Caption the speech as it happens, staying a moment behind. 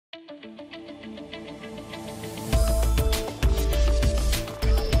Hello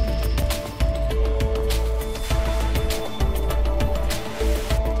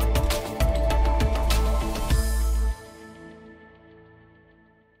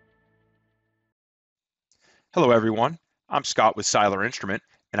everyone, I'm Scott with Seiler Instrument,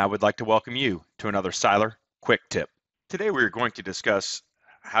 and I would like to welcome you to another Seiler Quick Tip. Today we are going to discuss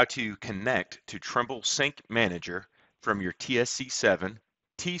how to connect to Trimble Sync Manager from your TSC7,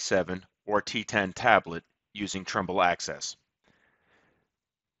 T7, or T10 tablet using Trimble Access.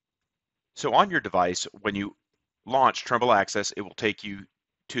 So on your device, when you launch Trimble Access, it will take you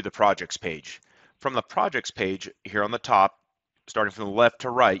to the Projects page. From the Projects page here on the top, starting from the left to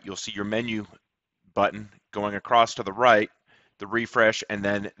right, you'll see your menu button going across to the right, the refresh, and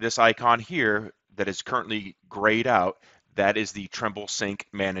then this icon here that is currently grayed out, that is the Trimble Sync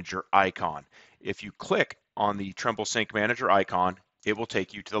Manager icon. If you click on the Trimble Sync Manager icon, it will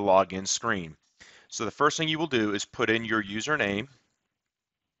take you to the login screen. So the first thing you will do is put in your username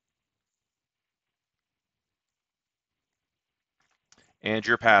and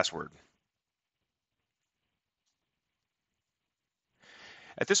your password.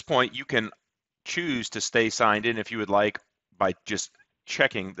 At this point, you can choose to stay signed in if you would like by just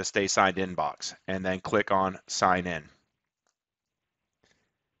checking the Stay Signed In box and then click on Sign In.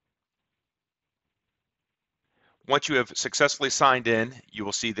 Once you have successfully signed in, you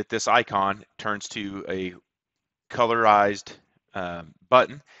will see that this icon turns to a colorized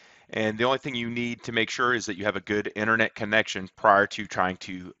button, and the only thing you need to make sure is that you have a good internet connection prior to trying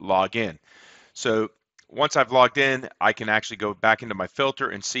to log in. So once I've logged in, I can actually go back into my filter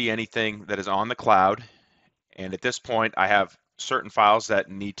and see anything that is on the cloud. And at this point, I have certain files that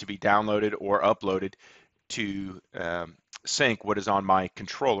need to be downloaded or uploaded to sync what is on my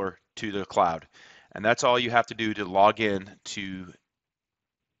controller to the cloud. And that's all you have to do to log in to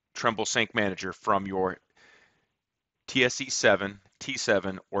Trimble Sync Manager from your TSC7,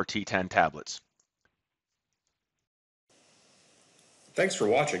 T7, or T10 tablets. Thanks for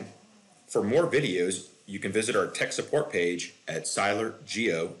watching. For more videos, you can visit our tech support page at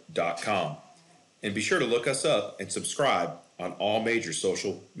seilergeo.com. And be sure to look us up and subscribe on all major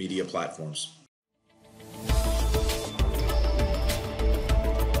social media platforms.